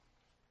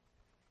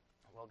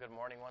Well, good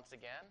morning once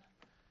again.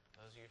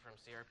 Those of you from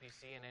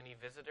CRPC and any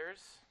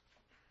visitors,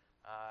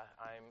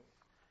 I've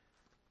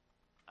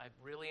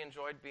really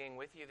enjoyed being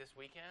with you this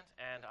weekend,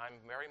 and I'm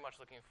very much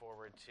looking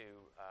forward to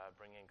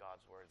bringing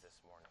God's Word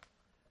this morning.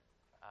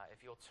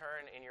 If you'll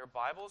turn in your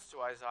Bibles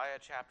to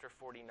Isaiah chapter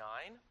 49,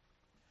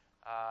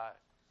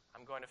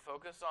 I'm going to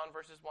focus on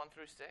verses 1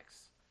 through 6,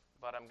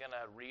 but I'm going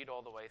to read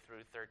all the way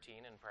through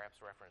 13 and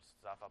perhaps reference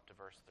stuff up to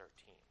verse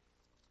 13.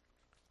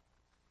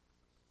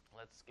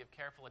 Let's give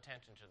careful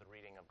attention to the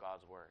reading of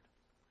God's Word.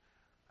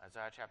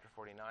 Isaiah chapter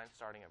 49,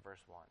 starting at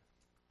verse 1.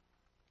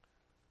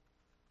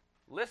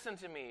 Listen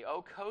to me,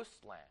 O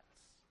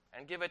coastlands,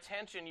 and give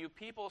attention, you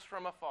peoples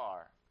from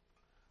afar.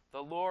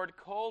 The Lord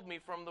called me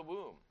from the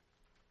womb.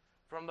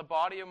 From the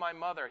body of my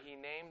mother he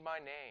named my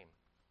name.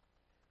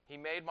 He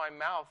made my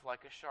mouth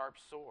like a sharp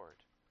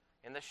sword.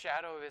 In the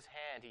shadow of his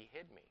hand he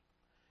hid me.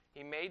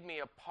 He made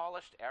me a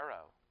polished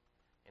arrow.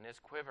 In his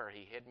quiver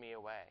he hid me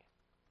away.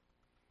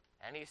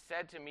 And he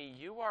said to me,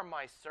 You are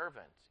my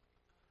servant,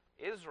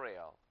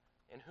 Israel,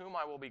 in whom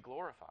I will be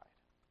glorified.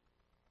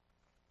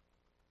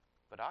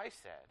 But I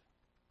said,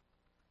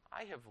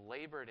 I have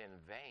labored in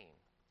vain.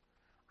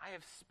 I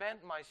have spent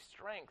my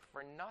strength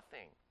for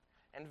nothing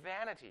and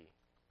vanity.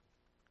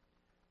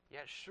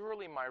 Yet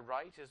surely my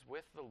right is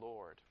with the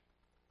Lord,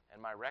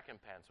 and my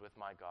recompense with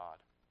my God.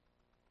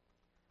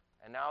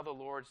 And now the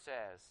Lord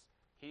says,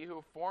 He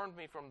who formed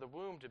me from the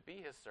womb to be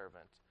his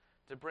servant,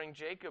 to bring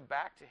Jacob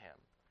back to him,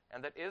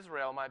 and that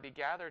Israel might be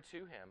gathered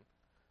to him.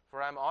 For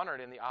I am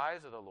honored in the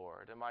eyes of the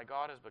Lord, and my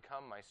God has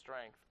become my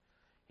strength.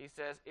 He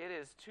says, It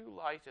is too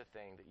light a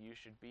thing that you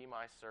should be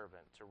my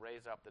servant, to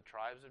raise up the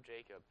tribes of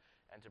Jacob,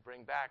 and to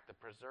bring back the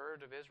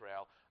preserved of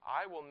Israel.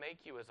 I will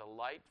make you as a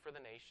light for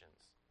the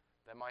nations,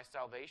 that my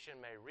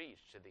salvation may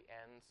reach to the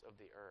ends of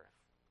the earth.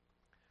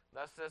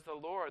 Thus says the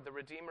Lord, the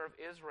Redeemer of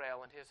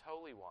Israel and his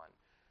Holy One,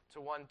 to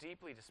one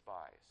deeply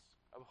despised,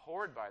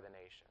 abhorred by the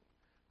nation,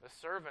 the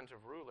servant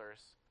of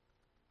rulers.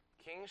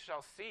 Kings shall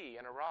see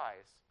and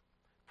arise,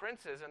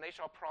 princes, and they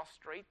shall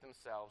prostrate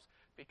themselves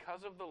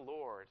because of the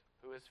Lord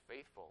who is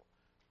faithful,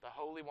 the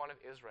Holy One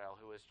of Israel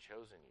who has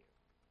chosen you.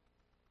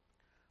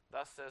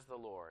 Thus says the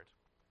Lord,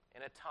 In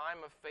a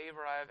time of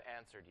favor I have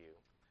answered you.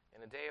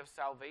 In a day of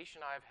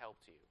salvation I have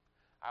helped you.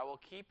 I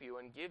will keep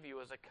you and give you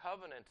as a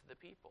covenant to the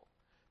people,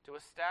 to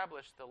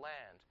establish the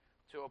land,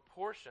 to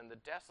apportion the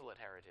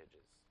desolate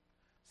heritages,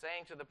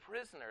 saying to the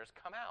prisoners,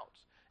 Come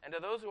out, and to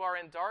those who are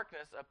in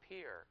darkness,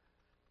 appear.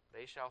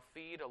 They shall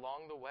feed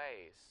along the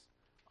ways.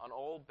 On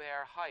old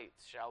bare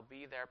heights shall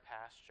be their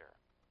pasture.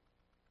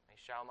 They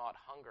shall not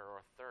hunger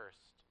or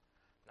thirst.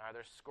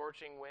 Neither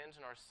scorching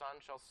wind nor sun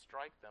shall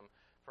strike them,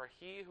 for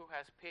he who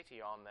has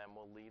pity on them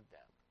will lead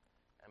them,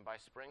 and by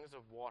springs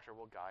of water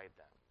will guide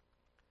them.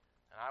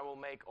 And I will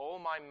make all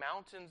my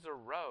mountains a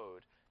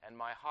road, and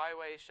my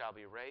highways shall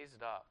be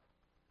raised up.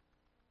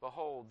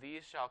 Behold,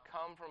 these shall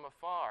come from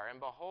afar,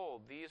 and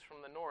behold, these from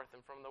the north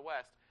and from the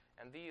west,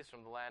 and these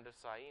from the land of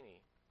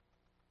Syene.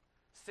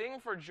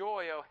 Sing for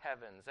joy, O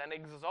heavens, and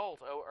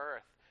exult, O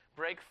earth.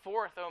 Break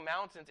forth, O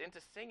mountains, into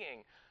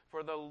singing,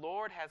 for the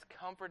Lord has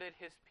comforted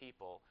his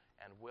people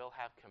and will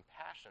have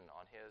compassion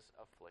on his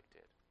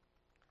afflicted.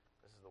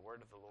 This is the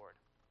word of the Lord.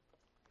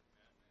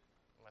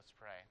 Amen. Let's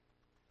pray.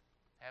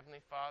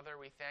 Heavenly Father,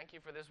 we thank you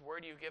for this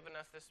word you've given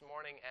us this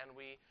morning, and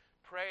we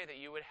pray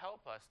that you would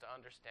help us to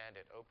understand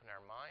it, open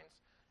our minds,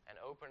 and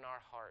open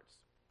our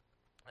hearts,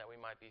 that we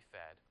might be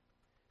fed.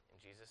 In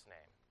Jesus'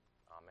 name,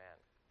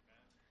 amen.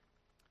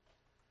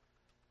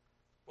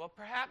 Well,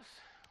 perhaps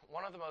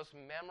one of the most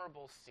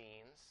memorable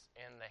scenes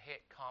in the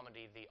hit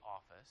comedy The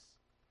Office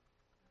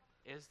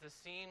is the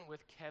scene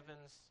with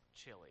Kevin's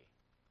chili.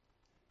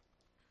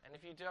 And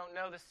if you don't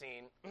know the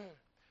scene,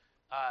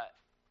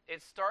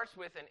 it starts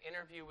with an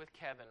interview with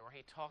Kevin where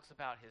he talks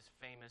about his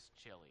famous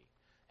chili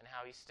and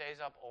how he stays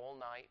up all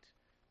night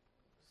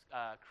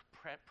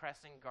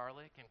pressing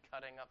garlic and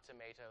cutting up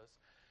tomatoes.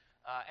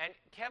 And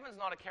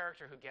Kevin's not a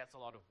character who gets a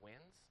lot of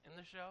wins in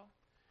the show.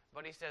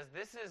 But he says,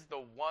 this is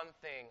the one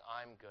thing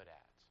I'm good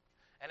at.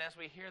 And as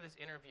we hear this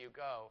interview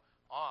go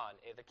on,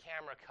 the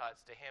camera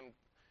cuts to him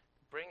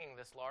bringing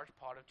this large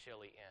pot of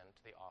chili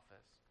into the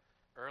office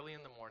early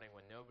in the morning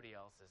when nobody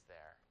else is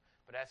there.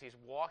 But as he's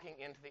walking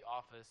into the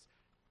office,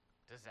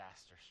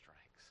 disaster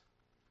strikes.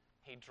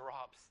 He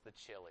drops the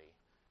chili,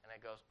 and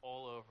it goes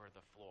all over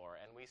the floor.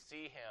 And we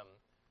see him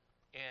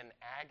in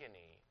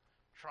agony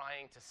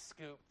trying to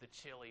scoop the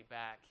chili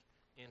back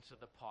into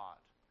the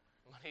pot.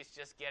 But he's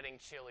just getting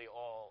chili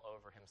all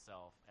over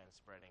himself and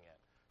spreading it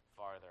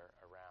farther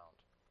around.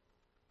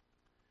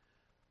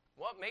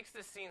 What makes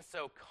this scene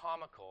so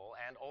comical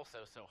and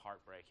also so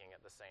heartbreaking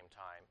at the same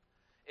time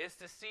is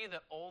to see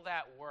that all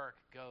that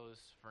work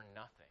goes for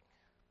nothing.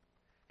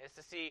 It's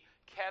to see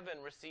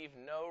Kevin receive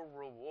no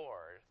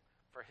reward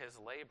for his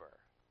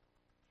labor.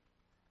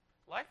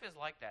 Life is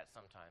like that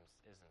sometimes,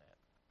 isn't it?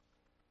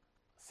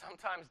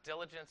 Sometimes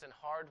diligence and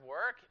hard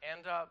work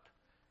end up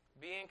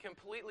being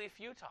completely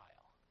futile.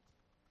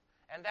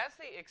 And that's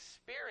the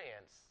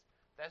experience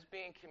that's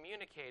being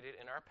communicated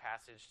in our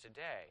passage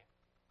today.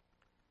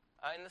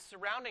 In the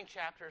surrounding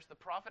chapters, the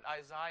prophet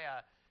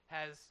Isaiah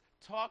has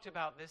talked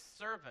about this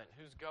servant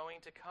who's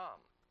going to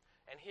come.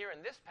 And here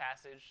in this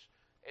passage,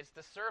 it's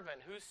the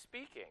servant who's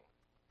speaking.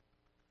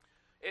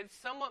 It's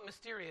somewhat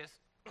mysterious,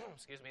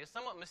 excuse me, it's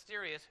somewhat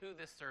mysterious who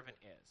this servant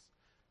is.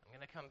 I'm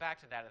going to come back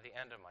to that at the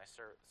end of my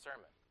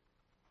sermon.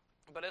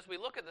 But as we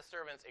look at the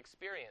servant's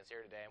experience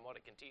here today and what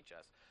it can teach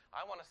us,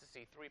 I want us to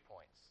see 3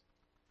 points.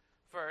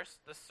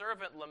 First, the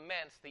servant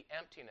laments the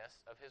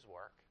emptiness of his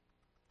work.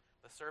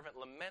 The servant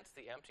laments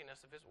the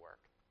emptiness of his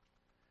work.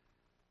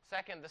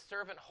 Second, the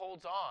servant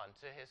holds on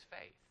to his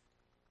faith.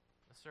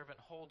 The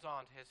servant holds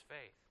on to his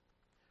faith.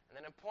 And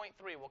then in point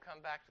 3, we'll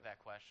come back to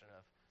that question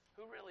of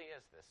who really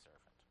is this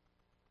servant?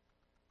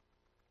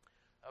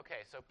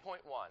 Okay, so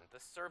point 1, the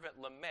servant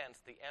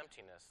laments the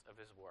emptiness of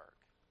his work.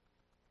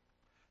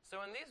 So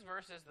in these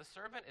verses, the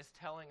servant is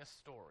telling a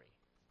story.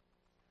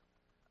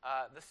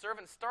 The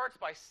servant starts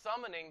by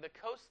summoning the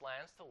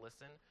coastlands to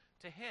listen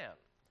to him.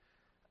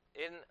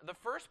 In the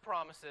first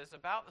promises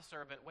about the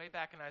servant, way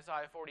back in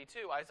Isaiah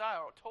 42,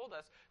 Isaiah told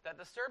us that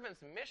the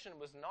servant's mission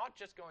was not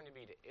just going to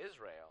be to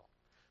Israel,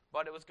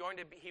 but he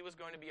was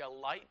going to be a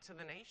light to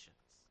the nations.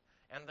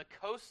 And the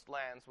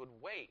coastlands would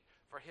wait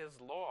for his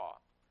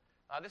law.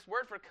 This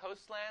word for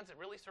coastlands, it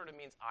really sort of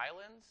means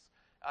islands.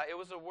 It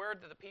was a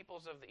word that the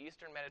peoples of the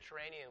Eastern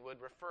Mediterranean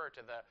would refer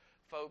to the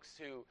folks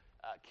who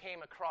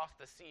came across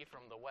the sea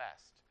from the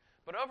west.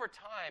 But over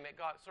time, it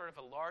got sort of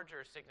a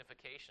larger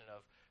signification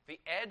of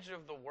the edge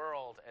of the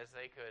world as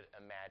they could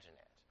imagine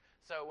it.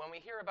 So when we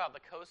hear about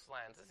the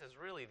coastlands, this is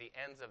really the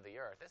ends of the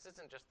earth. This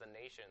isn't just the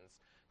nations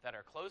that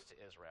are close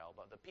to Israel,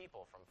 but the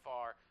people from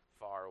far,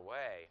 far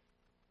away.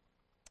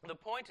 The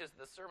point is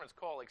the servant's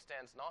call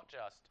extends not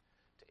just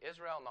to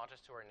Israel, not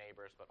just to our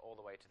neighbors, but all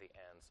the way to the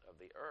ends of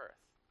the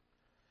earth.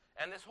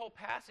 And this whole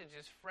passage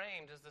is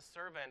framed as the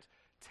servant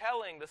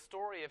telling the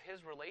story of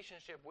his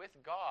relationship with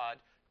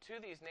God to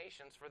these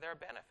nations for their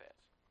benefit.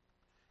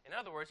 In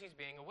other words, he's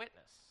being a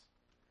witness.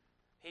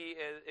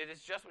 It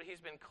is just what he's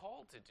been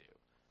called to do,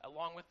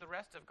 along with the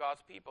rest of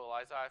God's people.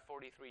 Isaiah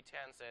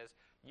 43:10 says,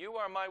 "You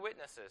are my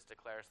witnesses,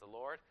 declares the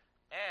Lord,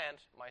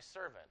 and my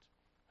servant,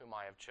 whom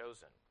I have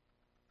chosen."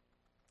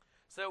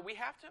 So we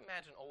have to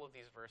imagine all of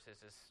these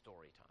verses as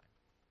story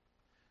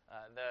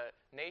time. The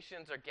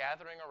nations are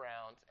gathering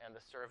around, and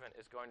the servant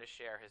is going to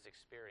share his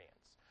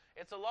experience.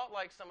 It's a lot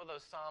like some of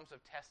those Psalms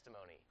of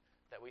testimony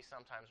that we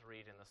sometimes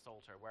read in the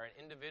Psalter, where an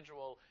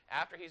individual,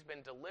 after he's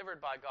been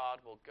delivered by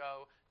God, will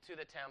go to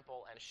the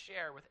temple and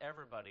share with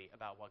everybody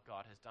about what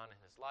God has done in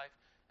his life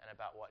and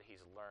about what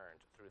he's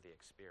learned through the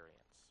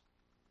experience.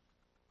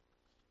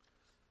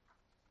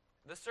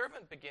 The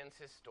servant begins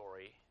his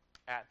story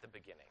at the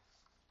beginning.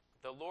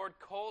 The Lord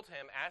called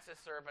him as his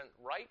servant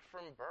right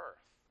from birth.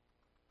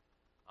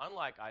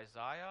 Unlike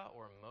Isaiah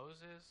or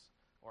Moses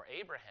or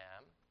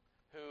Abraham,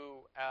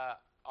 who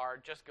are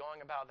just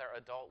going about their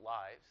adult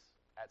lives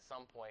at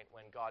some point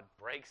when God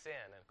breaks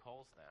in and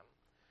calls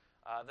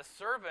them, the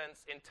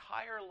servant's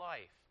entire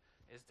life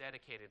is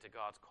dedicated to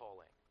God's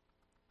calling.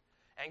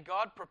 And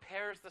God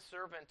prepares the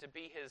servant to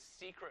be his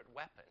secret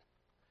weapon.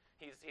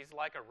 He's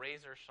like a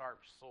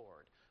razor-sharp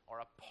sword or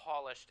a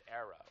polished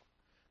arrow.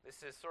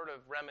 This is sort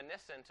of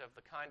reminiscent of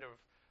the kind of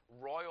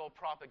royal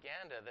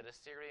propaganda that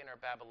Assyrian or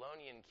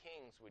Babylonian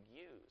kings would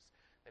use.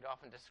 They'd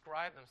often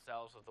describe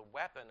themselves as the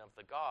weapon of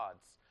the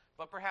gods.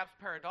 But perhaps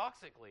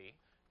paradoxically,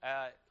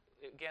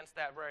 against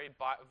that very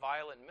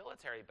violent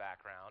military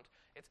background,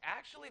 it's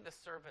actually the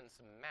servant's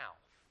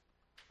mouth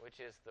which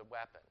is the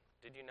weapon.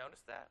 Did you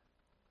notice that?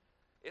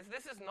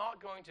 This is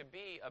not going to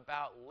be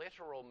about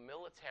literal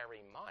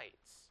military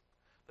mights.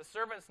 The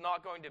servant's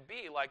not going to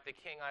be like the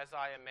king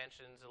Isaiah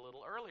mentions a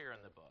little earlier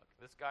in the book,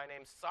 this guy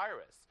named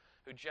Cyrus,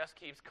 who just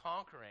keeps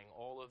conquering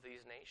all of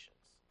these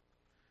nations.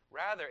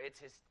 Rather, it's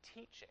his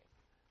teaching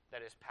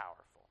that is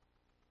powerful.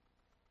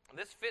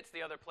 This fits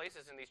the other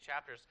places in these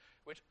chapters,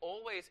 which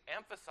always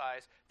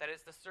emphasize that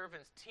it's the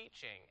servant's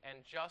teaching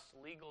and just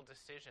legal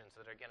decisions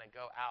that are going to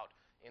go out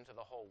into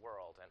the whole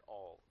world and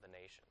all the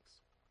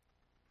nations.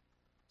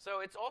 So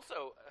it's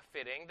also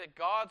fitting that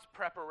God's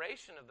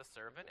preparation of the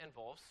servant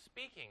involves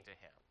speaking to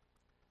him.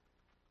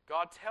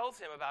 God tells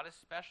him about his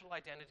special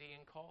identity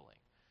and calling.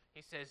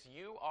 He says,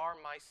 "You are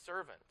my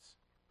servant."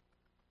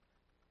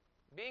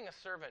 Being a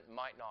servant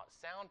might not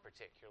sound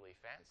particularly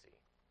fancy,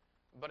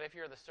 but if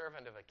you're the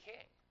servant of a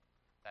king,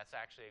 that's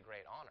actually a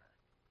great honor.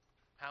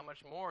 How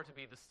much more to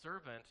be the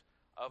servant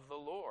of the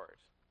Lord?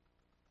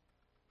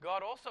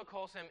 God also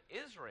calls him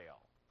Israel.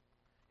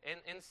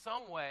 In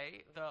some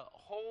way, the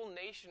whole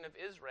nation of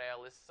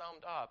Israel is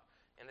summed up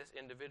in this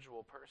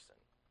individual person.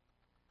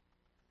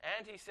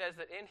 And he says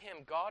that in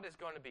him, God is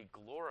going to be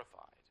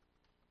glorified.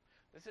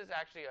 This is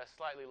actually a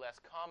slightly less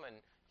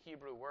common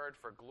Hebrew word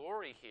for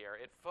glory here.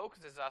 It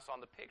focuses us on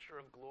the picture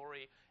of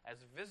glory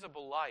as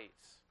visible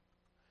light.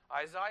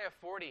 Isaiah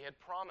 40 had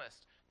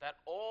promised that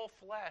all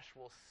flesh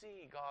will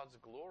see God's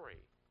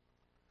glory.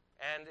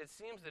 And it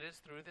seems that it's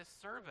through this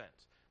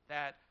servant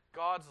that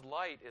God's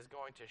light is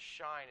going to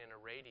shine in a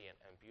radiant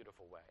and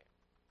beautiful way.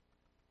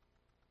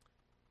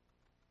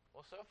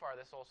 Well, so far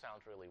this all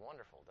sounds really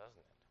wonderful, doesn't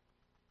it?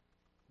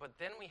 But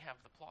then we have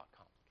the plot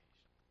complication.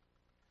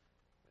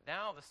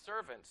 Now the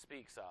servant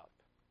speaks up,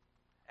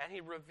 and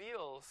he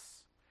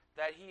reveals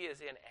that he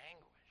is in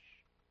anguish.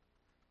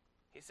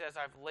 He says,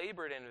 I've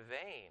labored in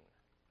vain.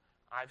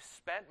 I've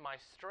spent my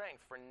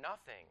strength for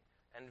nothing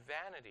and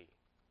vanity.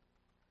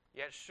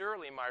 Yet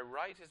surely my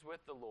right is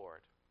with the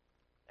Lord,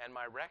 and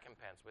my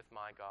recompense with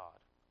my God.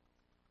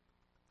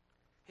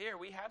 Here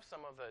we have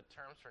some of the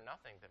terms for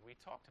nothing that we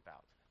talked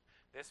about.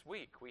 This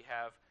week we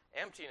have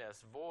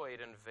emptiness, void,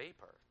 and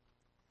vapor.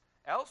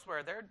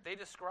 Elsewhere, they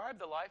describe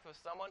the life of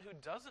someone who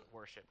doesn't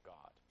worship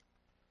God.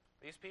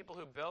 These people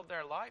who build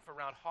their life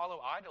around hollow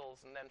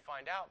idols and then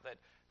find out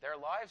that their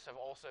lives have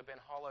also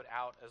been hollowed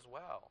out as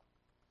well.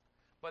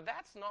 But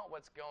that's not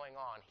what's going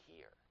on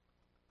here.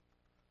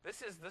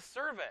 This is the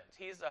servant.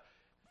 He's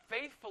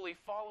faithfully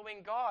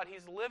following God.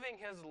 He's living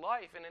his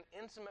life in an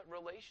intimate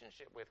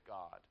relationship with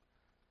God.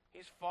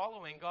 He's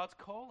following God's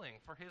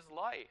calling for his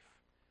life.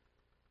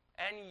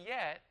 And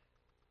yet,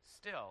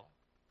 still,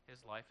 his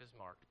life is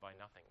marked by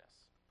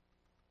nothingness.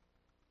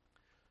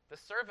 The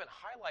servant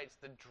highlights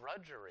the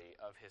drudgery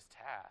of his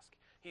task.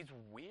 He's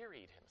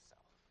wearied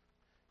himself.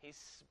 He's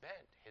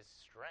spent his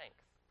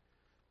strength.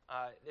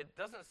 It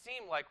doesn't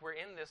seem like we're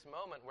in this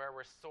moment where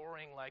we're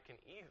soaring like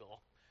an eagle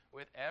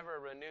with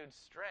ever-renewed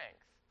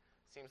strength.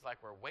 Seems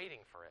like we're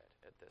waiting for it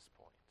at this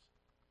point.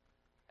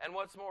 And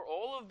what's more,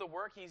 all of the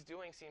work he's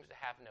doing seems to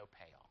have no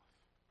payoff.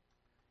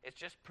 It's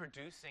just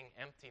producing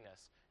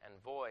emptiness and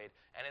void,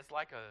 and it's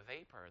like a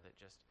vapor that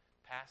just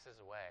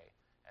passes away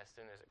as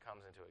soon as it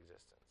comes into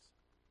existence.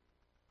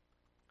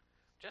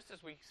 Just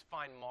as we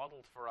find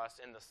modeled for us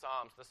in the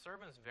Psalms, the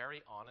servant's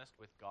very honest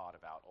with God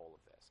about all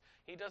of this.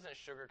 He doesn't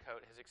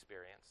sugarcoat his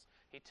experience.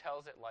 He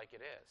tells it like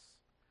it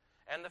is.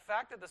 And the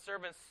fact that the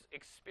servant's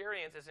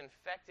experience is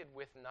infected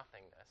with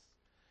nothingness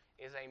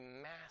is a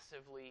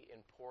massively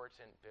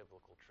important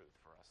biblical truth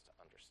for us to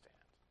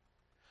understand.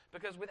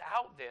 Because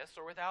without this,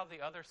 or without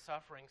the other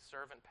suffering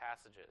servant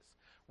passages,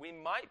 we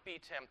might be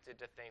tempted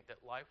to think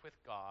that life with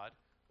God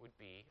would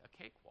be a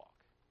cakewalk.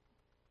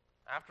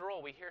 After all,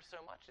 we hear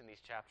so much in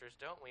these chapters,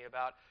 don't we,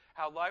 about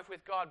how life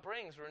with God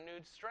brings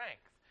renewed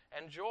strength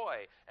and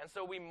joy. And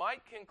so we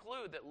might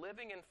conclude that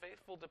living in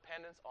faithful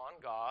dependence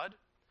on God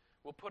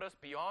will put us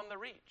beyond the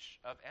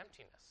reach of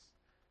emptiness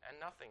and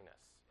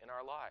nothingness in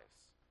our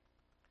lives.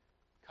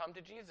 Come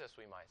to Jesus,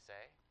 we might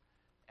say,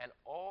 and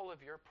all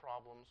of your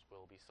problems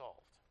will be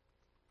solved.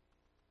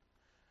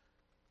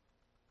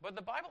 But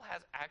the Bible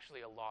has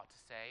actually a lot to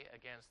say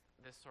against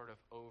this sort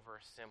of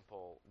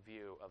over-simple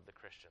view of the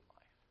Christian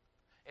life.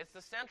 It's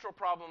the central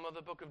problem of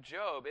the book of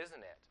Job,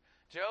 isn't it?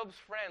 Job's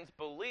friends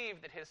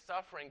believe that his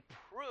suffering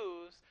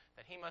proves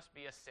that he must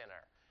be a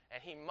sinner,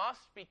 and he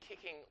must be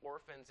kicking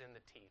orphans in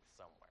the teeth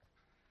somewhere.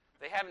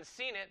 They haven't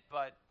seen it,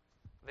 but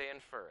they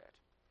infer it.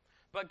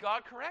 But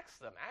God corrects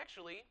them.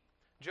 Actually,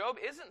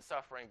 Job isn't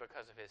suffering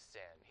because of his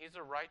sin. He's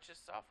a righteous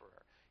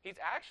sufferer. He's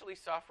actually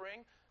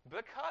suffering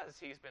because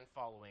he's been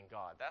following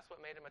God. That's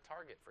what made him a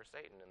target for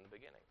Satan in the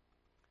beginning.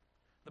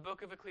 The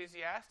book of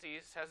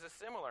Ecclesiastes has a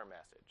similar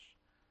message.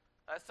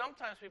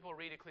 Sometimes people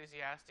read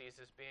Ecclesiastes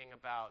as being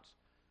about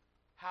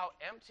how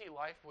empty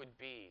life would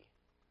be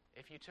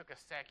if you took a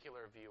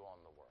secular view on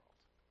the world.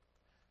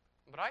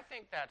 But I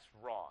think that's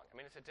wrong. I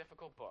mean, it's a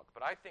difficult book,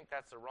 but I think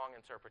that's a wrong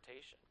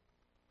interpretation.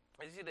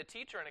 You see, the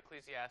teacher in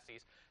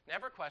Ecclesiastes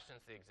never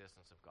questions the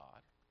existence of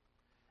God,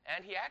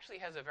 and he actually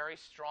has a very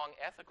strong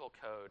ethical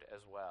code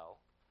as well.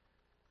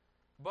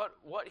 But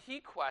what he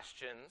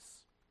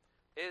questions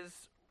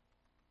is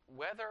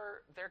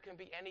whether there can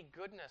be any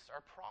goodness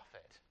or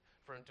profit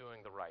from doing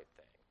the right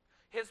thing.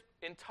 His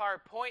entire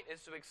point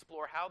is to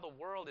explore how the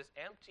world is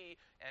empty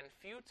and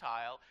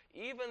futile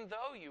even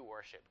though you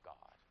worship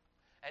God,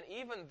 and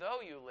even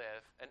though you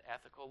live an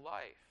ethical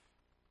life.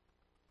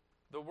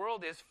 The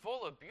world is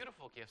full of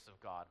beautiful gifts of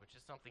God, which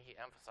is something he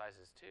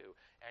emphasizes too,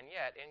 and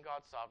yet in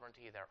God's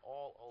sovereignty they're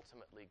all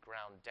ultimately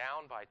ground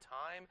down by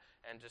time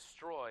and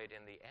destroyed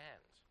in the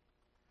end.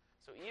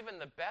 So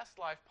even the best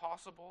life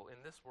possible in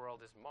this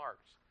world is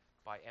marked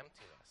by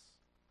emptiness.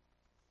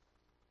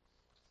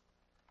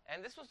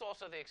 And this was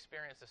also the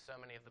experience of so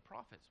many of the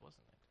prophets,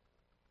 wasn't it?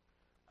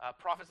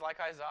 Prophets like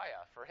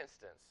Isaiah, for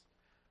instance,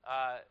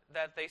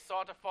 that they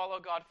sought to follow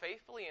God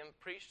faithfully and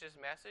preached his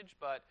message,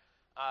 but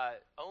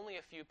only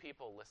a few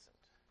people listened.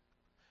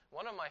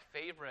 One of my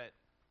favorite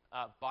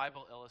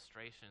Bible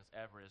illustrations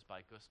ever is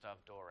by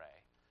Gustave Doré,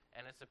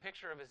 and it's a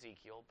picture of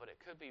Ezekiel, but it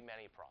could be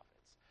many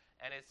prophets.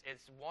 And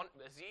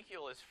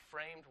Ezekiel is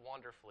framed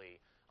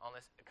wonderfully on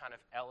this kind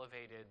of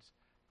elevated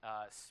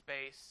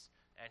space,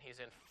 and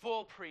he's in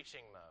full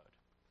preaching mode.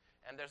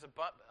 And there's a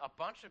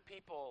bunch of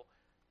people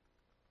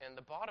in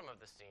the bottom of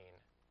the scene,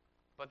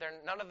 but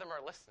none of them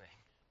are listening.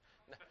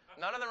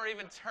 None of them are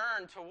even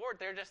turned toward.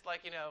 They're just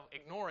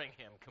ignoring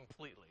him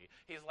completely.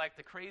 He's like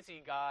the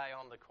crazy guy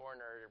on the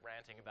corner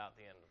ranting about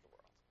the end of the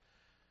world.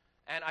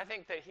 And I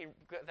think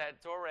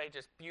that Doré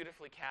just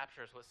beautifully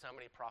captures what so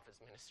many prophets'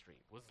 ministry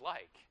was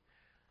like.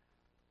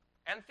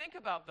 And think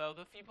about, though,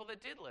 the people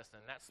that did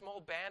listen, that small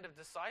band of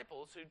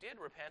disciples who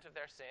did repent of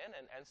their sin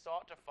and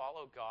sought to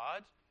follow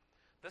God.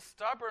 The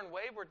stubborn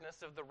waywardness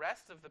of the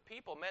rest of the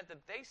people meant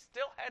that they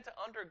still had to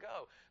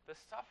undergo the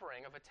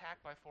suffering of attack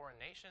by foreign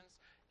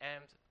nations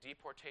and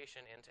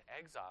deportation into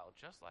exile,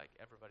 just like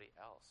everybody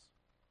else.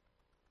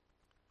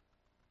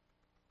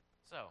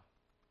 So,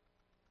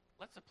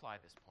 let's apply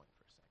this point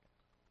for a second.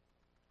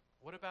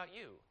 What about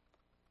you?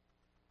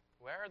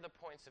 Where are the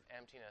points of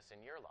emptiness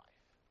in your life?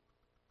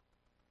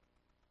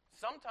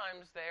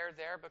 Sometimes they're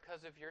there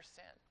because of your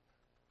sin.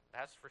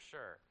 That's for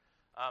sure.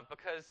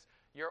 Because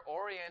you're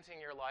orienting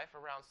your life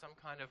around some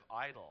kind of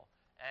idol.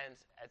 And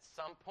at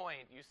some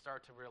point, you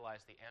start to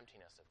realize the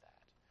emptiness of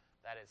that.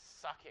 That is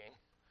sucking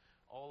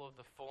all of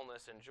the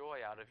fullness and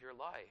joy out of your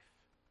life.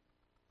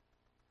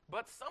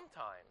 But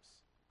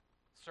sometimes,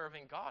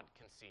 serving God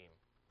can seem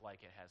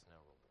like it has no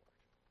reward,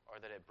 or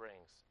that it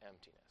brings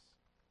emptiness.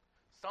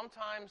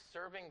 Sometimes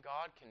serving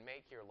God can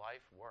make your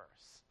life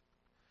worse,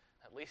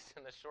 at least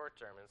in the short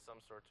term, in some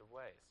sorts of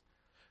ways.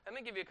 Let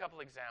me give you a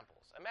couple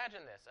examples.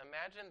 Imagine this.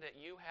 Imagine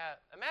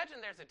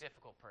there's a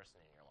difficult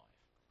person in your life.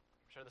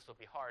 I'm sure this will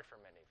be hard for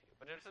many of you,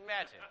 but just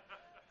imagine.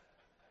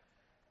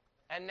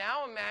 And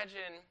now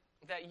imagine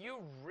that you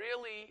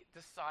really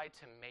decide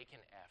to make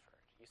an effort.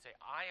 You say,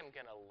 I am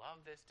going to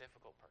love this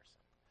difficult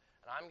person,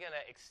 and I'm going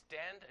to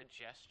extend a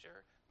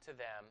gesture to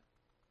them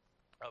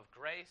of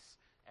grace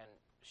and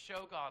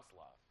show God's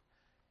love.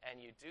 And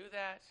you do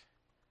that,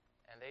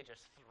 and they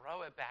just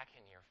throw it back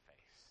in your face.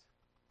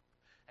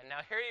 And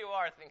now here you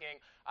are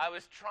thinking, I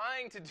was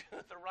trying to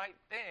do the right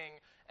thing,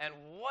 and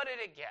what did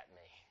it get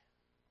me?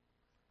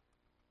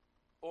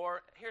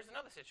 Or here's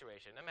another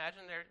situation.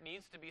 Imagine there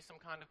needs to be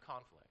some kind of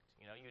conflict.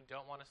 You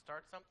don't want to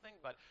start something,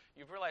 but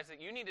you've realized that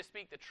you need to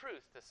speak the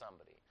truth to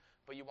somebody,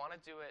 but you want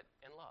to do it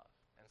in love.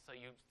 And so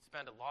you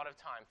spend a lot of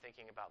time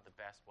thinking about the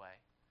best way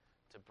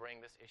to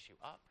bring this issue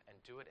up and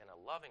do it in a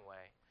loving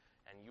way,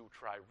 and you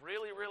try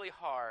really, really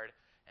hard,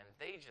 and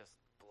they just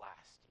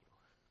blast you.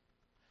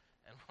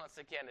 And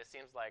once again, it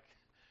seems like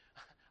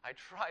I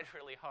tried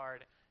really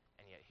hard,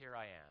 and yet here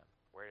I am.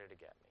 Where did it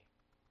get me?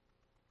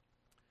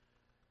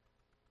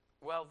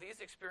 Well, these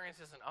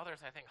experiences and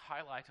others, I think,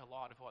 highlight a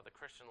lot of what the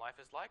Christian life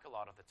is like a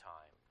lot of the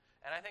time.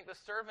 And I think the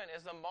servant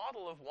is a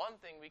model of one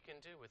thing we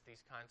can do with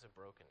these kinds of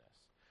brokenness.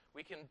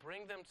 We can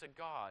bring them to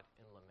God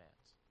in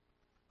lament.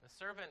 The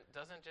servant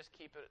doesn't just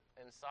keep it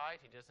inside.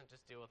 He doesn't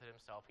just deal with it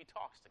himself. He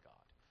talks to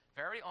God,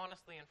 very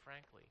honestly and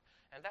frankly.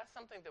 And that's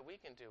something that we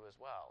can do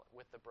as well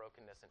with the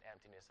brokenness and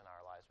emptiness in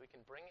our lives. We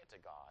can bring it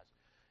to God,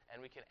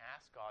 and we can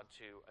ask God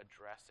to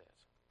address it.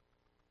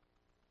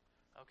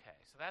 Okay,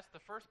 so that's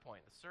the first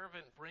point. The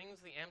servant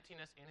brings the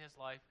emptiness in his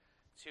life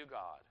to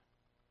God.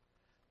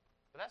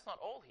 But that's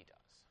not all he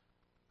does.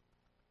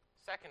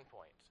 Second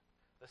point,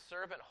 the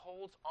servant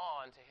holds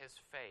on to his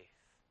faith.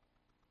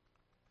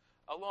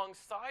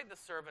 Alongside the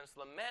servant's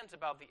lament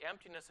about the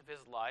emptiness of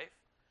his life,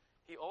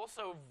 he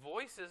also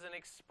voices an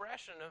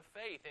expression of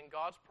faith in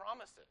God's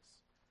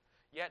promises.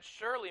 Yet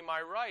surely my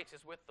right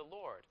is with the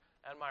Lord,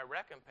 and my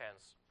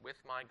recompense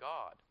with my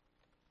God.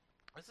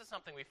 This is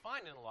something we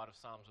find in a lot of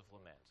Psalms of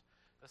lament.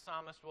 The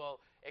psalmist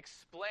will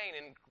explain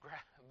in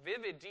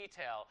vivid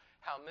detail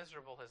how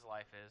miserable his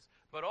life is,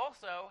 but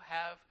also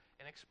have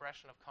an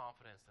expression of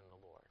confidence in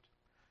the Lord.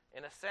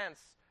 In a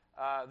sense,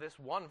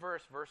 this one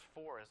verse, verse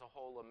 4, is a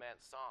whole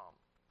lament psalm.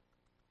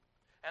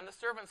 And the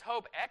servant's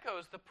hope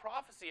echoes the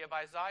prophecy of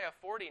Isaiah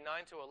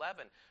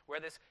 40:9-11,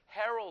 where this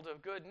herald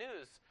of good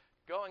news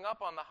going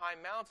up on the high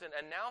mountain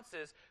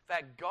announces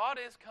that God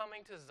is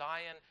coming to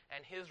Zion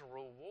and his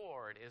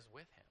reward is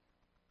with him.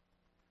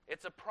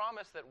 It's a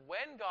promise that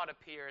when God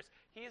appears,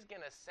 he's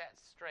going to set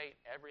straight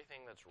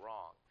everything that's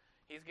wrong.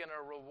 He's going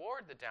to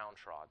reward the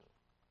downtrodden.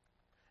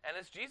 And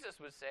as Jesus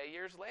would say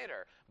years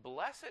later,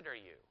 blessed are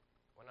you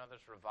when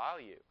others revile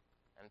you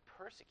and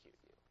persecute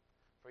you,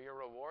 for your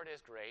reward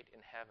is great in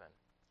heaven.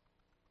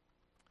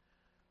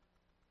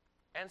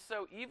 And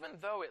so even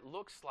though it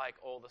looks like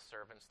all the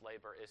servant's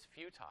labor is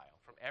futile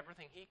from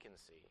everything he can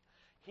see,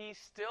 he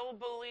still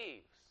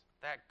believes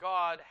that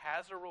God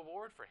has a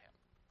reward for him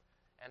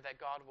and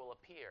that God will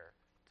appear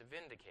to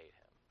vindicate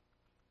him.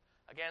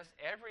 Against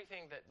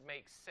everything that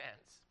makes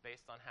sense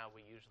based on how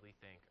we usually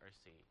think or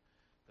see,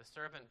 the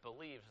servant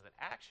believes that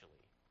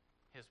actually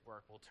his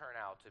work will turn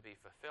out to be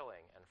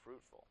fulfilling and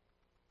fruitful.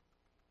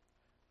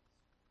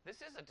 This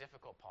is a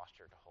difficult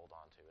posture to hold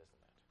on to, isn't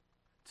it?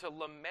 To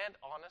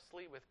lament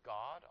honestly with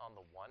God on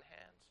the one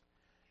hand,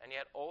 and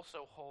yet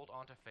also hold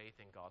on to faith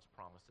in God's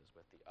promises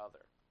with the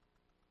other.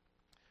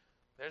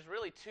 There's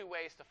really two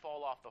ways to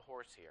fall off the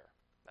horse here.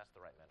 That's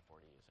the right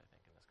metaphor to use, I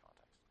think, in this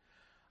context.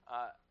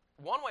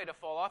 One way to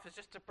fall off is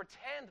just to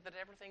pretend that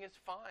everything is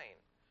fine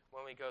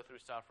when we go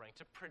through suffering,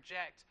 to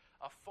project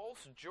a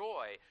false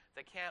joy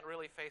that can't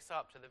really face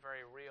up to the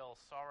very real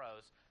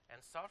sorrows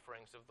and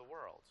sufferings of the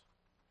world.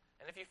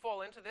 And if you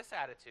fall into this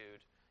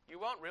attitude, you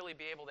won't really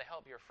be able to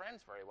help your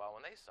friends very well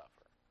when they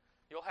suffer.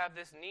 You'll have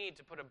this need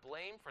to put a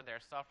blame for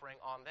their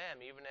suffering on them,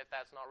 even if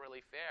that's not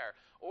really fair.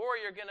 Or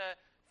you're going to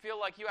feel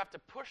like you have to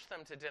push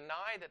them to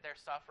deny that their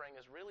suffering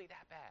is really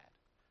that bad,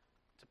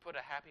 to put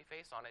a happy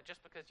face on it,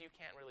 just because you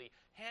can't really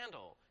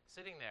handle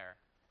sitting there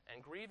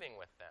and grieving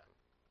with them.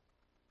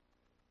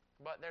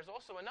 But there's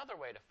also another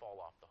way to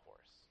fall off the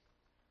horse.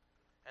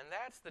 And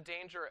that's the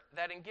danger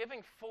that in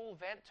giving full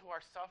vent to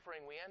our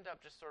suffering, we end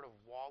up just sort of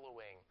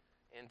wallowing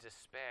in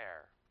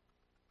despair.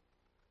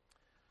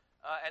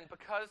 And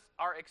because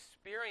our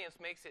experience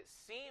makes it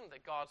seem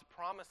that God's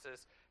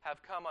promises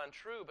have come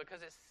untrue,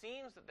 because it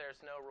seems that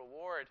there's no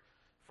reward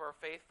for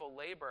faithful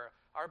labor,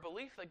 our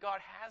belief that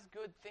God has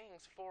good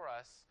things for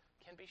us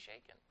can be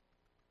shaken.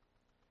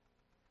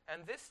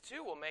 And this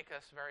too will make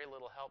us very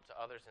little help to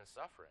others in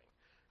suffering.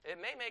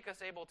 It may make us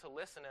able to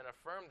listen and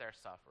affirm their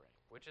suffering,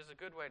 which is a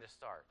good way to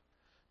start,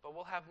 but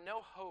we'll have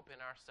no hope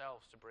in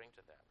ourselves to bring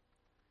to them.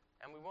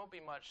 And we won't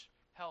be much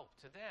help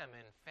to them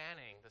in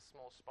fanning the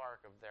small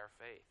spark of their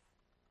faith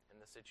in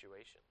the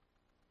situation.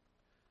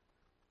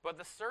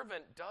 But the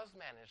servant does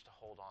manage to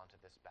hold on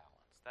to this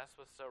balance. That's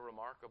what's so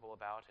remarkable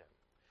about him.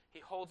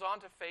 He holds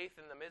on to faith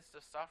in the midst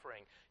of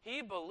suffering.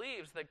 He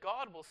believes that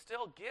God will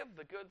still give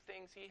the good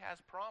things he has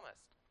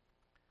promised.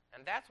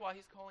 And that's why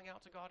he's calling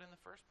out to God in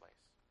the first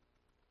place.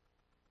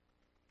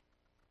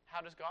 How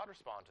does God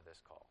respond to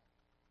this call?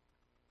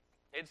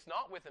 It's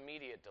not with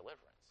immediate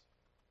deliverance.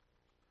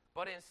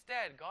 But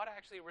instead, God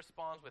actually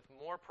responds with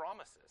more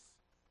promises.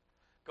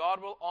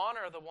 God will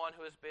honor the one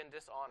who has been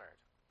dishonored.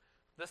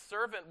 The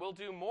servant will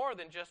do more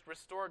than just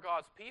restore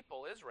God's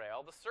people,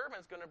 Israel. The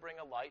servant's going to bring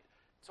a light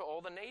to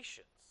all the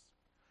nations.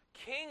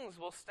 Kings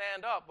will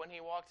stand up when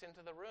he walks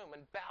into the room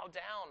and bow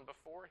down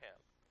before him.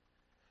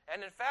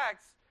 And in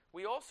fact,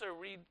 we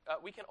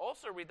can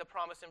also read the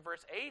promise in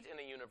verse 8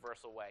 in a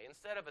universal way.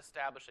 Instead of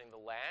establishing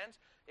the land,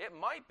 it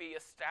might be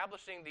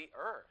establishing the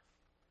earth.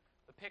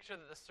 The picture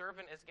that the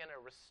servant is going to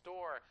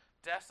restore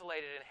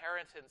desolated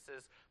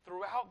inheritances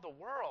throughout the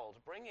world,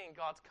 bringing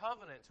God's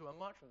covenant to a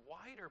much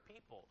wider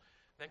people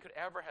than could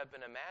ever have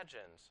been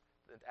imagined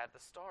at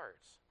the start.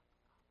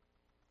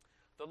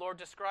 The Lord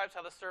describes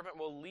how the servant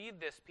will lead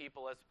this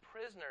people as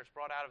prisoners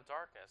brought out of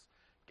darkness,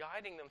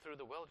 guiding them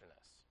through the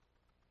wilderness.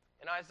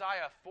 In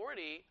Isaiah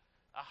 40,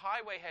 a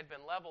highway had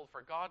been leveled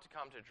for God to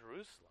come to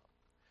Jerusalem.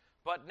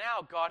 But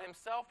now God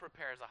himself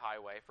prepares a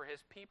highway for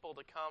his people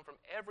to come from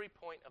every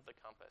point of the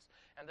compass.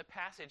 And the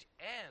passage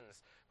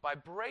ends by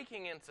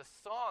breaking into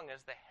song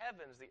as the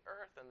heavens, the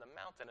earth, and the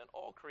mountain, and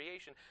all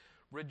creation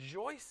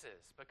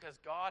rejoices because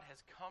God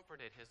has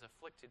comforted his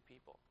afflicted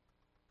people.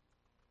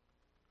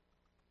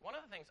 One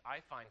of the things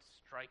I find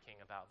striking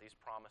about these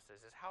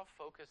promises is how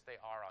focused they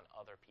are on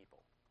other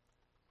people.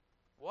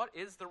 What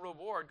is the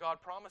reward God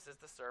promises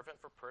the servant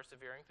for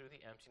persevering through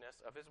the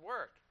emptiness of his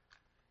work?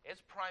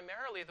 It's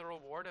primarily the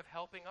reward of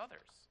helping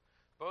others,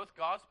 both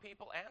God's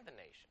people and the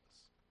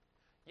nations.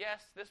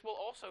 Yes, this will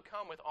also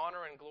come with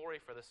honor and glory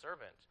for the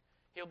servant.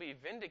 He'll be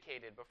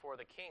vindicated before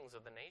the kings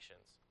of the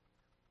nations.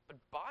 But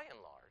by and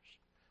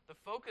large, the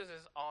focus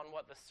is on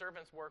what the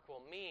servant's work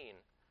will mean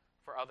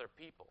for other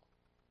people.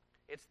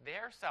 It's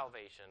their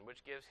salvation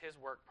which gives his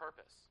work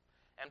purpose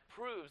and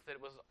proves that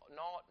it was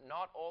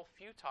not all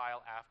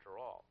futile after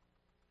all.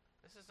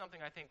 This is something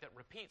I think that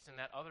repeats in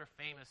that other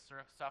famous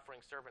suffering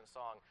servant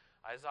song,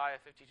 Isaiah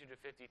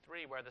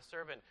 52-53, where the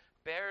servant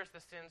bears the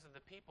sins of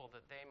the people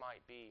that they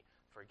might be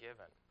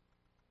forgiven.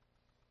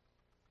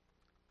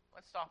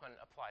 Let's stop and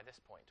apply this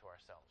point to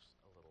ourselves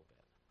a little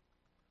bit.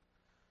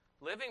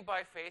 Living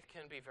by faith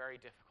can be very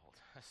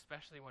difficult,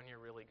 especially when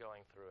you're really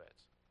going through it.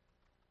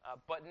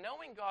 But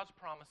knowing God's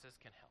promises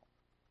can help.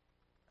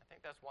 I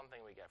think that's one thing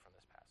we get from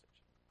this passage.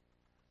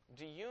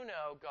 Do you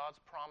know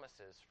God's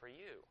promises for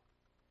you?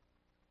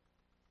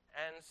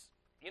 And,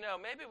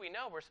 maybe we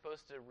know we're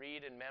supposed to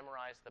read and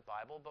memorize the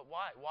Bible, but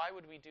why? Why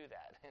would we do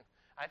that?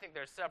 I think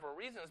there's several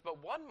reasons,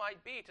 but one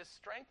might be to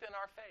strengthen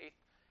our faith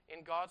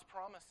in God's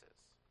promises.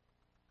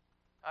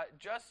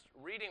 Just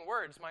reading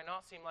words might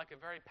not seem like a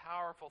very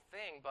powerful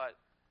thing, but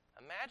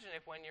imagine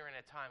if when you're in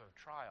a time of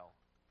trial,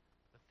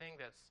 the thing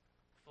that's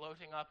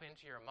floating up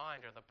into your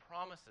mind are the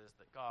promises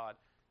that God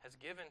has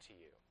given to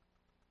you.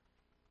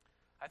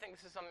 I think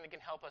this is something that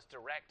can help us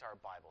direct our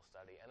Bible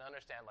study and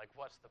understand,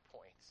 what's the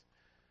point?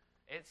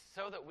 It's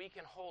so that we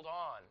can hold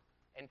on,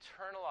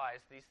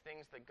 internalize these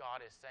things that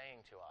God is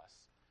saying to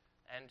us,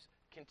 and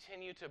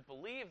continue to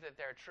believe that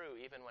they're true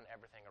even when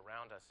everything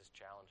around us is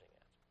challenging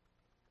it.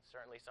 It's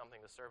certainly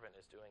something the servant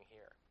is doing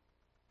here.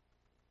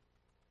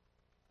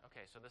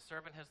 Okay, so the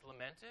servant has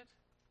lamented,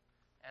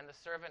 and the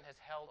servant has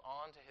held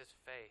on to his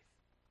faith.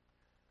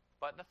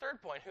 But the third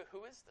point,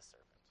 who is the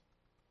servant?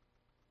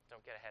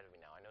 Don't get ahead of me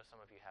now. I know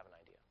some of you have an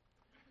idea.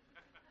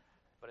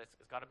 But it's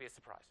got to be a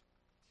surprise.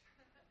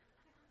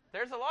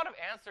 There's a lot of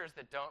answers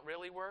that don't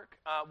really work.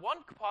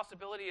 One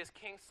possibility is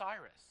King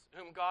Cyrus,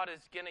 whom God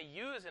is going to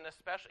use in a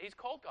special... He's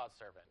called God's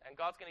servant, and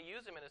God's going to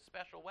use him in a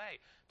special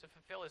way to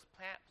fulfill his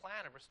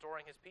plan of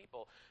restoring his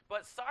people.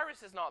 But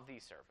Cyrus is not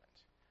the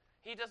servant.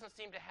 He doesn't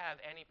seem to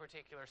have any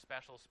particular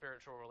special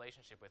spiritual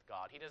relationship with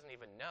God. He doesn't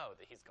even know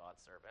that he's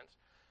God's servant.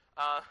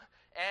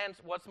 And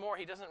what's more,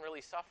 he doesn't really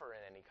suffer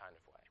in any kind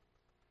of way.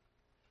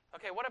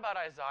 Okay, what about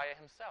Isaiah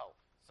himself?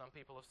 Some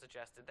people have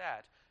suggested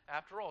that.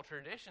 After all,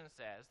 tradition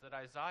says that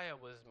Isaiah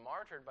was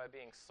martyred by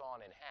being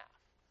sawn in half.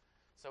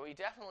 So he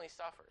definitely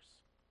suffers.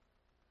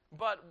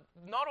 But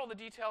not all the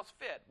details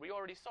fit. We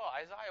already saw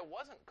Isaiah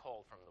wasn't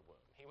called from the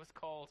womb. He was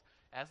called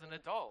as an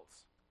adult.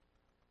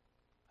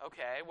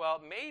 Okay,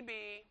 well,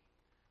 maybe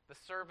the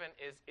servant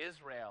is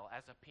Israel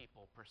as a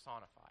people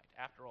personified.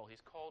 After all,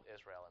 he's called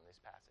Israel in this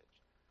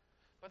passage.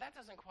 But that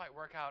doesn't quite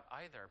work out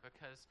either,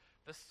 because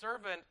the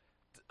servant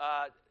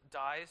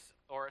dies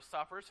or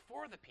suffers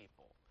for the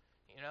people.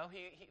 You know,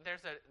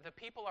 the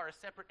people are a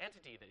separate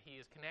entity that he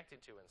is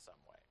connected to in some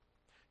way.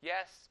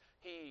 Yes,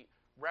 he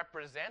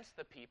represents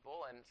the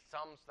people and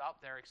sums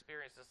up their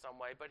experience in some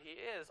way, but he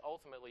is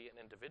ultimately an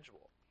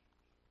individual.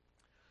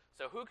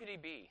 So who could he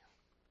be?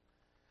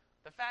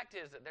 The fact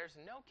is that there's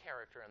no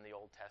character in the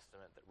Old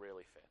Testament that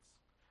really fits.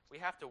 We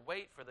have to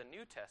wait for the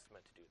New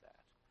Testament to do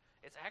that.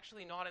 It's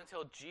actually not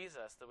until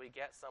Jesus that we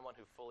get someone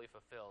who fully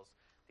fulfills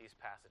these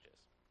passages.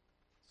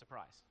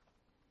 Surprise.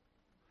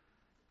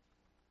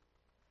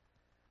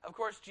 Of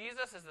course,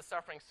 Jesus as the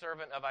suffering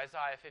servant of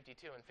Isaiah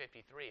 52 and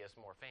 53 is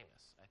more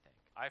famous, I think.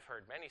 I've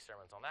heard many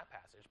sermons on that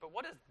passage, but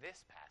what does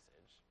this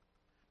passage,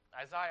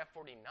 Isaiah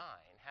 49,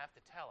 have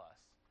to tell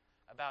us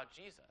about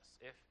Jesus,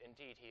 if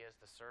indeed he is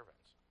the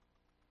servant?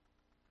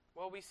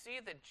 Well, we see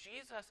that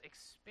Jesus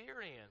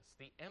experienced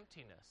the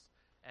emptiness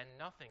and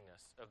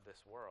nothingness of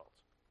this world.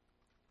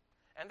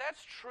 And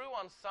that's true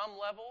on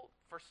some level,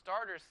 for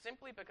starters,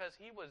 simply because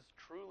he was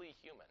truly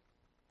human.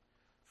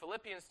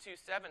 Philippians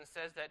 2:7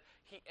 says that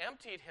he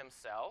emptied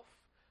himself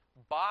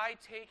by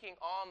taking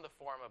on the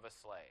form of a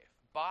slave,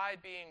 by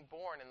being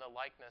born in the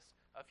likeness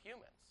of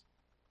humans.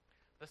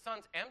 The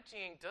Son's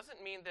emptying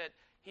doesn't mean that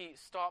he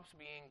stops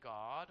being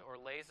God or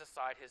lays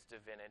aside his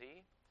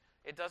divinity.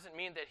 It doesn't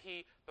mean that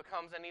he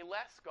becomes any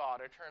less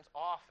God or turns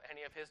off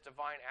any of his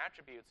divine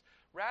attributes.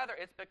 Rather,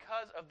 it's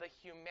because of the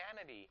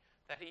humanity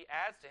that he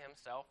adds to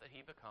himself that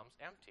he becomes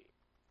empty.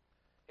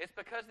 It's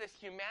because this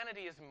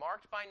humanity is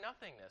marked by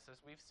nothingness,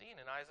 as we've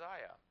seen in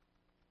Isaiah.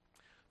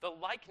 The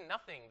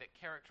like-nothing that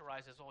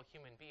characterizes all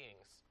human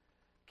beings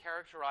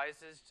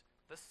characterizes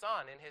the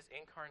Son in his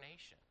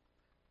incarnation.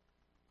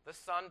 The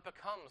Son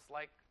becomes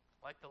like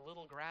the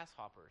little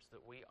grasshoppers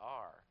that we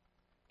are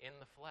in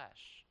the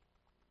flesh.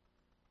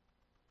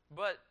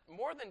 But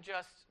more than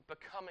just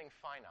becoming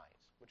finite,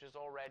 which is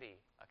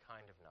already a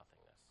kind of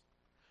nothingness,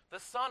 the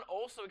Son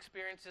also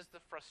experiences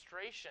the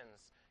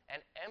frustrations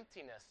and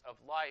emptiness of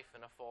life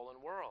in a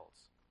fallen world.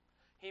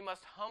 He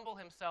must humble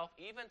himself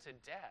even to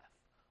death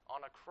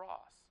on a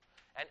cross.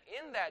 And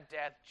in that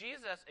death,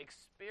 Jesus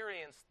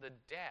experienced the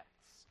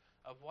depths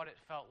of what it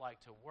felt like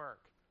to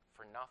work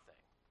for nothing.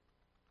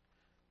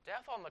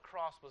 Death on the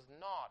cross was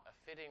not a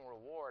fitting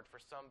reward for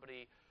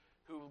somebody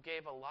who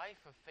gave a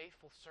life of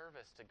faithful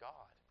service to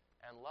God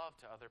and love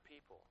to other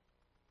people.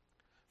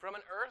 From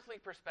an earthly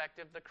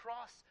perspective, the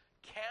cross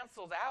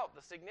cancels out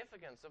the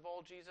significance of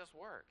all Jesus'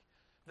 work.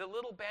 The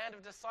little band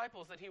of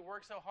disciples that he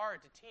worked so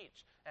hard to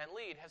teach and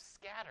lead have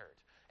scattered.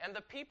 And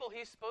the people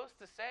he's supposed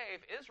to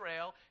save,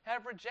 Israel,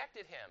 have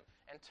rejected him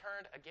and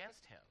turned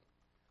against him.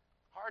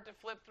 Hard to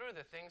flip through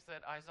the things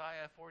that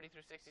Isaiah 40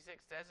 through 66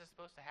 says is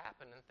supposed to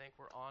happen and think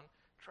we're on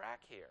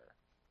track here.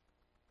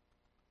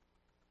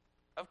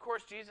 Of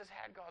course, Jesus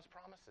had God's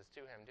promises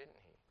to him,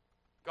 didn't he?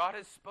 God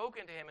has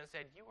spoken to him and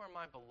said, "You are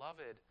my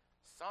beloved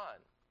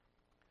Son."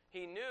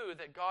 He knew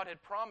that God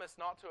had promised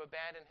not to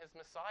abandon his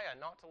Messiah,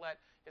 not to let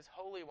his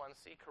Holy One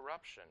see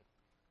corruption.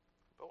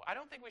 But I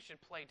don't think we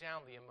should play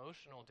down the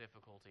emotional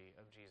difficulty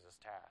of Jesus'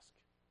 task.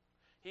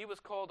 He was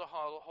called to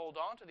hold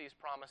on to these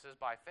promises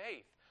by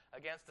faith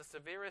against the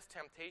severest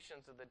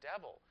temptations of the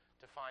devil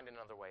to find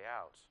another way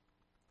out.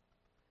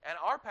 And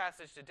our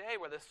passage today,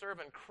 where the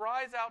servant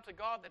cries out to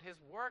God that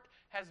his work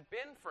has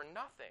been for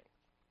nothing,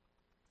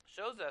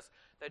 shows us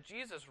that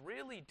Jesus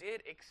really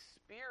did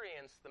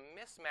experience the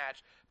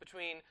mismatch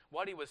between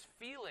what he was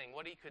feeling,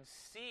 what he could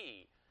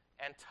see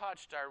and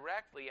touch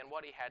directly, and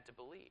what he had to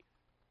believe.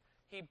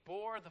 He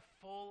bore the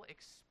full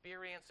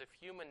experience of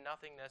human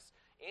nothingness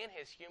in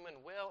his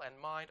human will and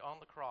mind on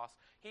the cross.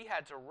 He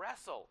had to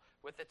wrestle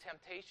with the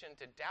temptation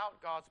to doubt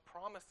God's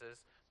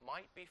promises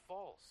might be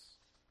false.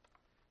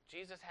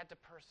 Jesus had to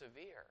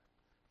persevere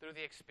through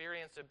the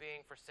experience of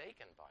being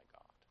forsaken by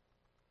God.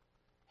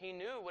 He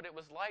knew what it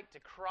was like to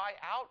cry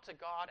out to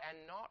God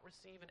and not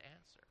receive an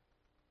answer,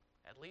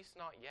 at least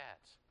not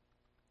yet.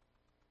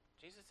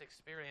 Jesus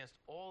experienced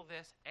all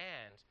this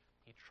and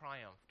he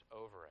triumphed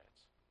over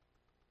it.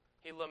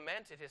 He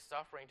lamented his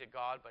suffering to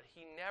God, but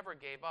he never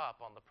gave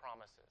up on the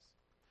promises.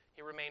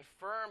 He remained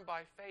firm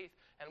by faith,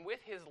 and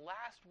with his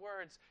last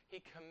words, he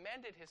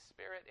commended his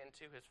spirit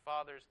into his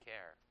Father's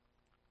care.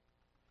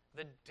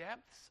 The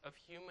depths of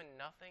human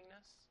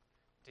nothingness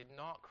did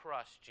not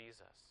crush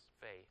Jesus'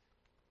 faith.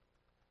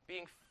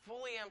 Being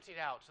fully emptied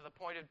out to the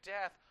point of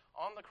death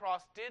on the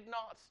cross did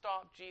not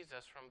stop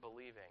Jesus from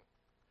believing.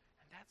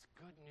 And that's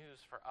good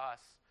news for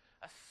us,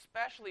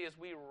 especially as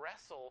we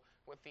wrestle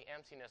with the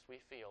emptiness we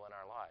feel in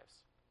our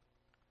lives.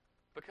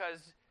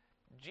 Because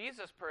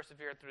Jesus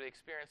persevered through the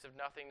experience of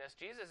nothingness.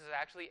 Jesus is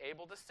actually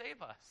able to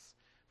save us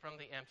from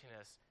the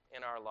emptiness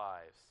in our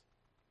lives.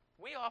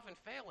 We often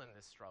fail in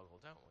this struggle,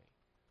 don't we?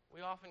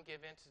 We often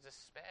give in to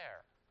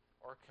despair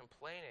or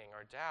complaining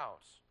or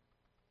doubt.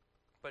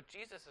 But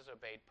Jesus is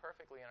obeyed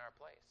perfectly in our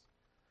place.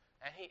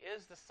 And he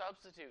is the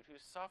substitute who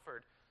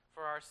suffered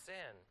for our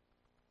sin.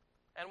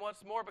 And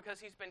what's more, because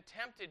he's been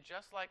tempted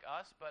just like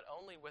us, but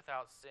only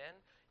without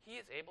sin, he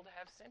is able to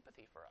have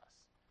sympathy for us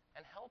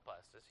and help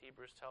us, as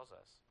Hebrews tells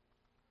us.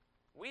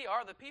 We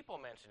are the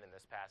people mentioned in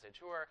this passage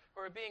who are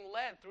being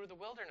led through the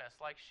wilderness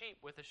like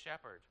sheep with a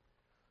shepherd.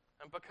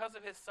 And because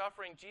of his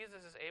suffering,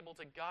 Jesus is able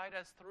to guide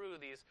us through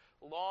these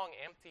long,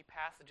 empty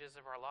passages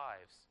of our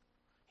lives.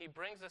 He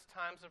brings us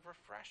times of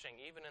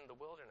refreshing, even in the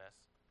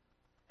wilderness.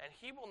 And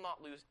he will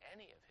not lose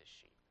any of his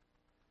sheep,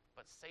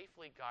 but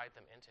safely guide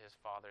them into his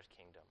Father's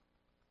kingdom.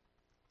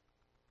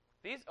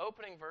 These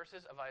opening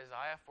verses of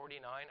Isaiah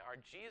 49 are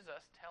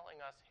Jesus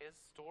telling us his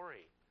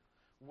story,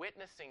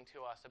 witnessing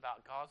to us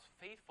about God's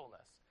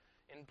faithfulness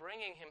in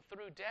bringing him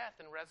through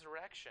death and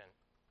resurrection.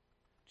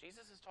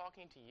 Jesus is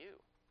talking to you.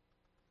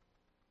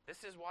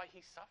 This is why he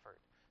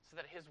suffered, so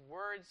that his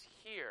words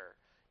here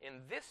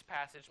in this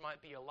passage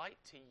might be a light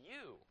to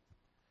you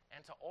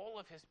and to all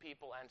of his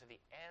people and to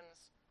the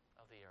ends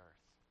of the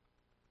earth.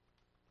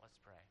 Let's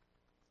pray.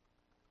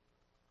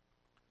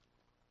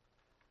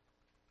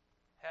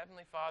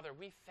 Heavenly Father,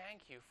 we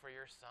thank you for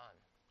your Son.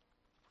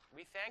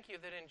 We thank you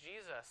that in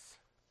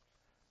Jesus,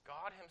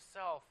 God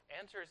himself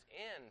enters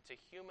into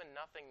human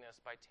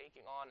nothingness by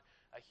taking on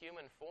a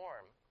human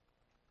form.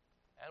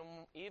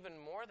 And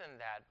even more than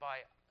that,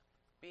 by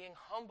being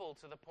humble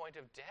to the point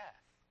of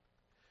death.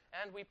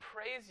 And we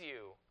praise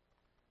you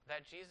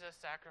that Jesus'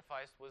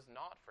 sacrifice was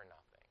not for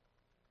nothing,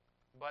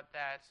 but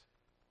that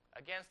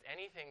against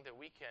anything that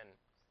we can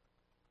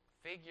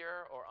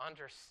figure or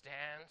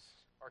understand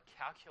or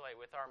calculate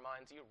with our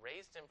minds, you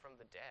raised him from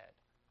the dead.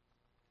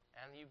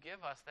 And you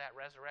give us that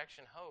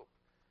resurrection hope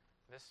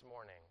this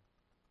morning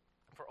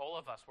for all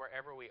of us,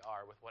 wherever we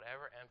are, with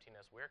whatever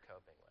emptiness we're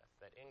coping with,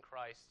 that in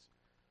Christ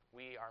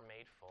we are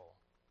made full.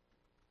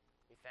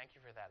 We thank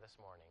you for that this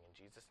morning. In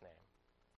Jesus' name.